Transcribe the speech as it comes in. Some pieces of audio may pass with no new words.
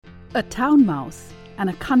A town mouse and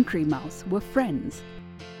a country mouse were friends.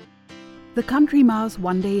 The country mouse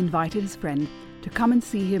one day invited his friend to come and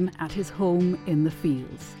see him at his home in the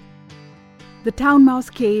fields. The town mouse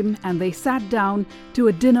came and they sat down to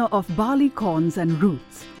a dinner of barley corns and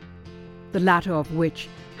roots, the latter of which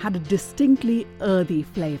had a distinctly earthy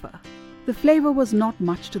flavor. The flavor was not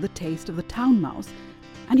much to the taste of the town mouse,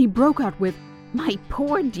 and he broke out with, "My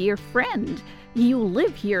poor dear friend, you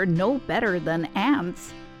live here no better than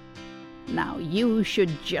ants. Now you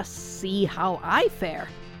should just see how I fare.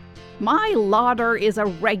 My larder is a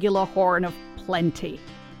regular horn of plenty.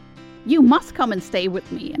 You must come and stay with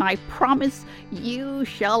me, and I promise you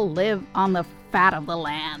shall live on the fat of the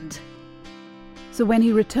land." So when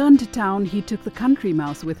he returned to town, he took the country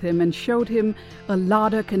mouse with him and showed him a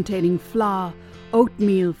larder containing flour,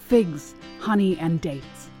 oatmeal, figs, honey, and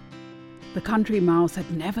dates. The country mouse had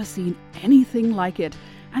never seen anything like it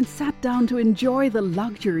and sat down to enjoy the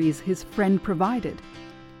luxuries his friend provided.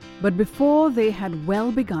 But before they had well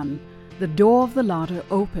begun, the door of the larder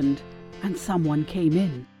opened and someone came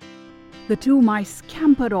in. The two mice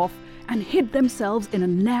scampered off and hid themselves in a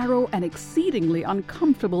narrow and exceedingly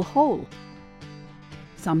uncomfortable hole.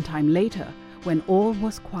 Some time later, when all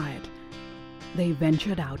was quiet, they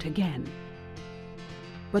ventured out again.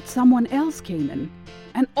 But someone else came in,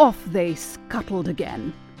 and off they scuttled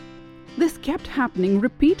again. This kept happening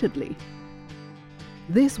repeatedly.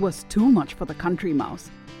 This was too much for the country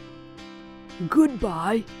mouse.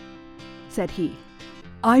 "Goodbye," said he.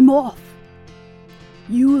 "I'm off.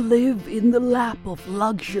 You live in the lap of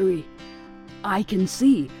luxury, I can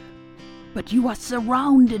see, but you are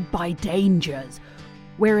surrounded by dangers,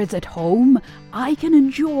 whereas at home I can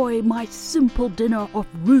enjoy my simple dinner of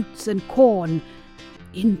roots and corn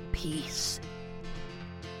in peace."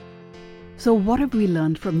 So what have we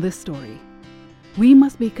learned from this story? We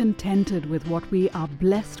must be contented with what we are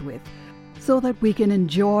blessed with, so that we can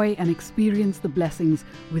enjoy and experience the blessings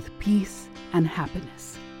with peace and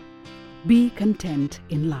happiness. Be content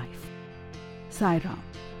in life. Sai Ram.